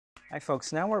Hi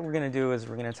folks, now what we're going to do is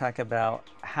we're going to talk about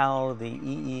how the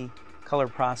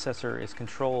eeColor processor is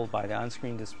controlled by the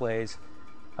on-screen displays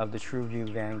of the TrueView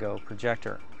Van Gogh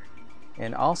projector.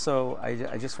 And also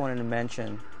I just wanted to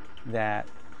mention that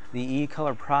the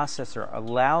eeColor processor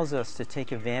allows us to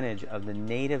take advantage of the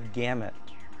native gamut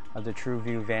of the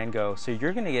TrueView Van Gogh. So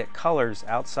you're going to get colors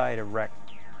outside of Rec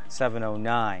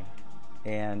 709,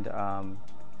 and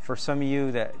for some of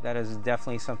you that is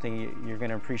definitely something you're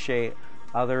going to appreciate.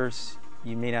 Others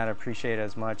you may not appreciate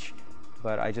as much,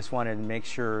 but I just wanted to make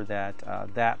sure that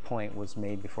that point was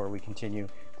made before we continue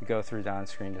to go through the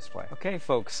on-screen display. Okay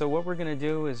folks, so what we're going to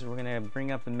do is we're going to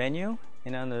bring up the menu,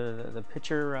 and on the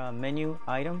picture menu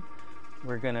item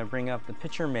we're going to bring up the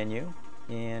picture menu,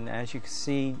 and as you can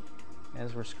see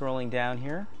as we're scrolling down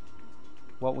here,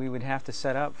 what we would have to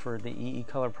set up for the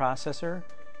eeColor processor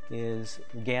is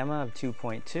gamma of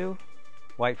 2.2,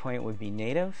 white point would be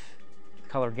native,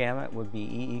 color gamut would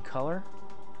be eeColor,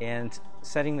 and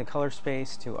setting the color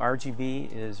space to RGB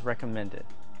is recommended.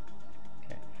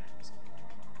 Okay.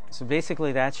 So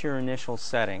basically that's your initial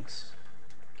settings.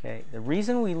 Okay. The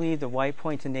reason we leave the white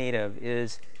point to native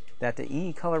is that the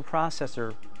eeColor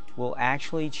processor will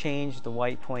actually change the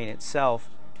white point itself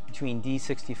between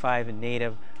D65 and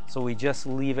native, so we just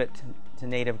leave it to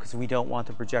native because we don't want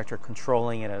the projector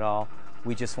controlling it at all.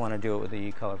 We just want to do it with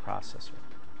the eeColor processor.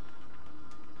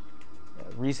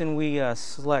 The reason we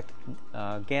select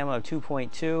gamma of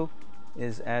 2.2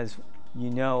 is, as you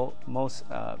know, most,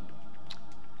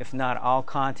 if not all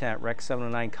content, Rec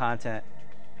 709 content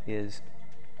is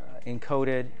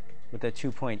encoded with a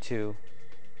 2.2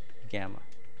 gamma.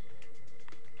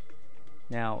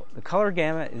 Now, the color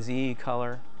gamut is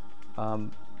eeColor.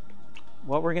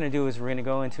 What we're going to do is we're going to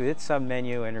go into its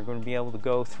submenu, and we're going to be able to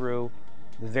go through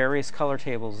the various color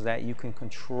tables that you can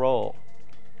control.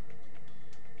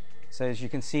 So as you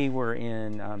can see, we're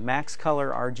in Max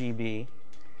Color RGB.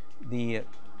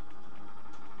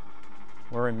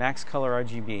 We're in Max Color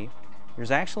RGB.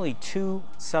 There's actually two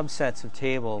subsets of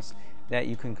tables that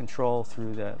you can control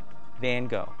through the Van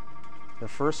Gogh. The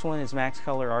first one is Max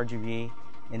Color RGB,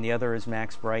 and the other is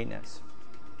Max Brightness.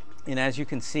 And as you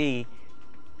can see,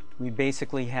 we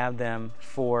basically have them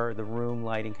for the room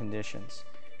lighting conditions.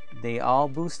 They all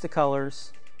boost the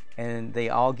colors, and they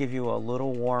all give you a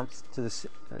little warmth to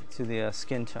the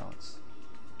skin tones.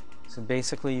 So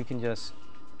basically you can just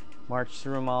march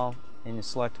through them all and you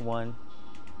select one,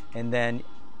 and then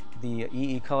the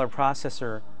eeColor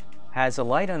processor has a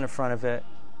light on the front of it,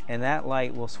 and that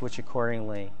light will switch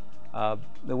accordingly.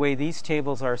 The way these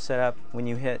tables are set up, when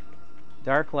you hit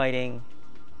dark lighting,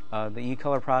 the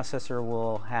eeColor processor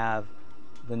will have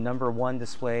the number 1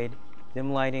 displayed,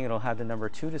 dim lighting it'll have the number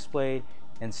 2 displayed,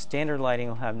 and standard lighting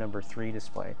will have number 3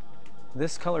 displayed.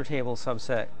 This color table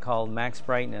subset, called Max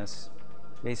Brightness,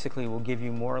 basically will give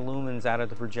you more lumens out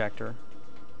of the projector,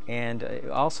 and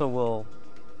it also will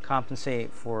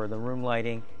compensate for the room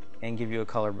lighting and give you a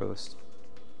color boost.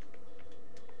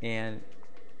 And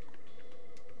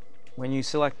when you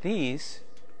select these,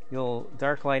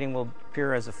 dark lighting will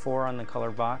appear as a 4 on the color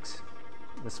box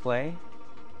display,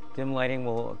 dim lighting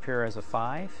will appear as a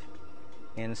 5,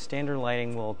 and standard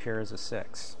lighting will appear as a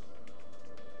 6.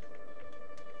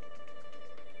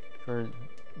 For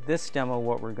this demo,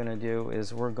 what we're going to do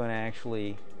is we're going to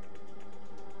actually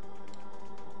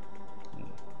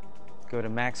go to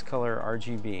Max Color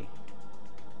RGB,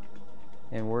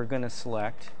 and we're going to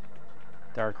select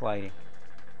dark lighting.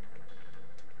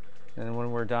 And then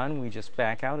when we're done, we just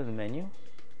back out of the menu,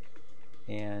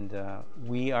 and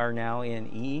we are now in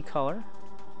eeColor.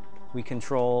 We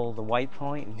control the white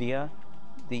point via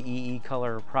the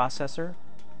eeColor processor,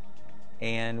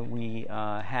 and we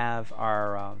have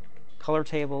our color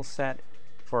table set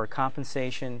for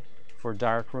compensation for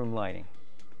dark room lighting.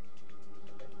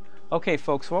 Okay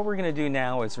folks, what we're going to do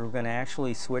now is we're going to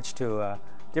actually switch to a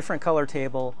different color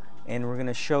table, and we're going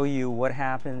to show you what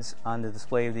happens on the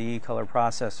display of the eeColor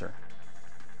processor.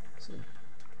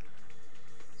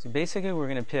 So basically we're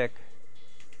going to pick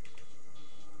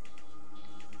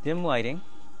dim lighting,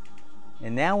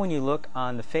 and now when you look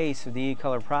on the face of the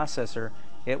eeColor processor,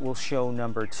 it will show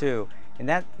number 2,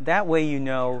 and that way you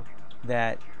know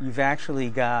that you've actually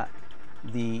got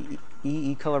the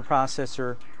eeColor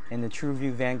processor and the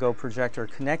TrueView Van Gogh projector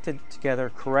connected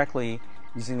together correctly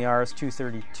using the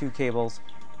RS-232 cables.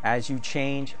 As you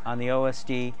change on the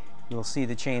OSD, you'll see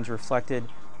the change reflected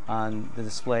on the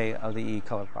display of the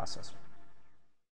eeColor processor.